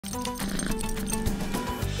Thanks,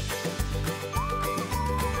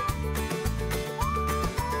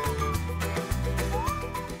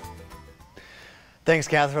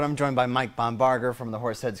 Catherine. I'm joined by Mike Bombarger from the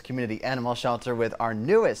Horseheads Community Animal Shelter with our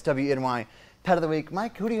newest WENY Pet of the Week.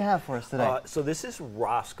 Mike, who do you have for us today? So this is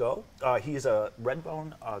Roscoe. He's a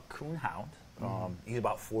red-bone coon hound. He's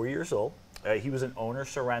about 4 years old. He was an owner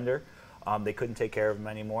surrender. They couldn't take care of him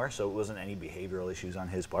anymore, so it wasn't any behavioral issues on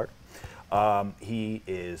his part. He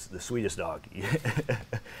is the sweetest dog.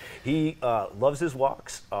 He loves his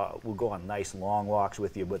walks. We'll go on nice long walks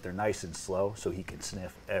with you, but they're nice and slow, so he can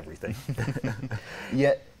sniff everything.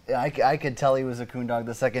 Yeah, I could tell he was a coon dog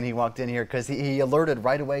the second he walked in here, because he alerted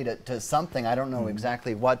right away to something. I don't know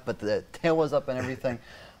exactly what, but the tail was up and everything.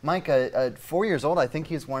 Mike, 4 years old, I think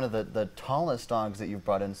he's one of the tallest dogs that you've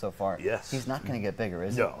brought in so far. Yes. He's not going to get bigger,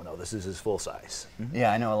 is he? No, this is his full size.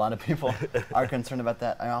 Yeah, I know a lot of people are concerned about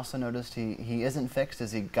that. I also noticed he isn't fixed.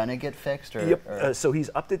 Is he going to get fixed? Yep. So he's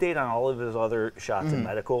up to date on all of his other shots and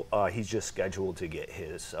medical. He's just scheduled to get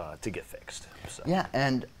his to get fixed. So. Yeah,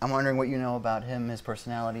 and I'm wondering what you know about him, his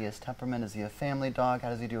personality, his temperament. Is he a family dog? How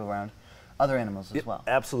does he do around other animals as well?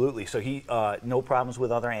 Absolutely. So he no problems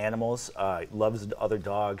with other animals. Loves other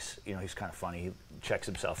dogs. You know, he's kind of funny. He checks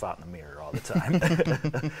himself out in the mirror all the time.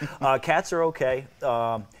 Cats are okay.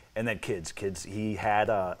 And then kids. He had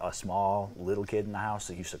a small little kid in the house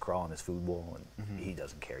that used to crawl in his food bowl, and he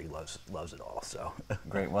doesn't care. He loves it all. So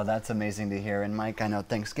great. Well, that's amazing to hear. And Mike, I know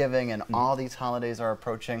Thanksgiving and all these holidays are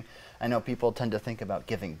approaching. I know people tend to think about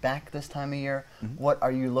giving back this time of year. What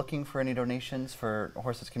are you looking for? Any donations for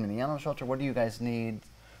Horseheads Community Animal Shelter? What do you guys need,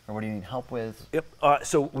 or what do you need help with? Yep.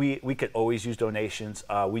 So we could always use donations.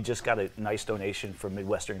 We just got a nice donation from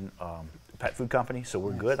Midwestern Pet Food Company, so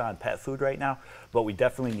we're good on pet food right now, but we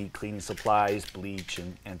definitely need cleaning supplies, bleach,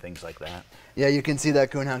 and things like that. Yeah, you can see that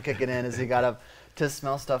coonhound kicking in as he got up to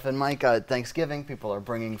smell stuff. And Mike, Thanksgiving, people are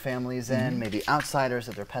bringing families in, maybe outsiders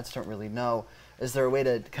that their pets don't really know. Is there a way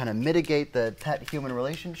to kind of mitigate the pet-human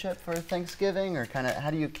relationship for Thanksgiving, or kind of how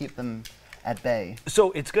do you keep them at bay? So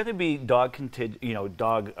it's going to be dog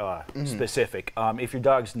specific. If your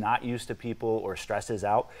dog's not used to people or stresses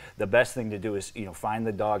out, the best thing to do is find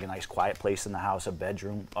the dog a nice quiet place in the house, a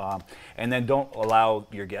bedroom, and then don't allow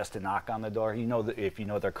your guests to knock on the door. If you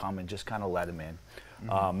know they're coming, just kind of let them in.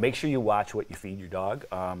 Make sure you watch what you feed your dog.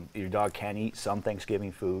 Your dog can eat some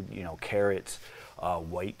Thanksgiving food, carrots,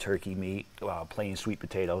 white turkey meat, plain sweet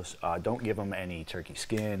potatoes. Don't give them any turkey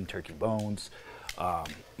skin, turkey bones,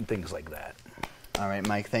 things like that. All right,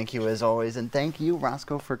 Mike, thank you as always. And thank you,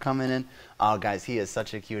 Roscoe, for coming in. Oh, guys, he is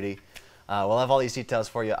such a cutie. We'll have all these details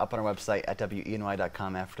for you up on our website at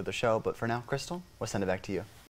weny.com after the show. But for now, Crystal, we'll send it back to you.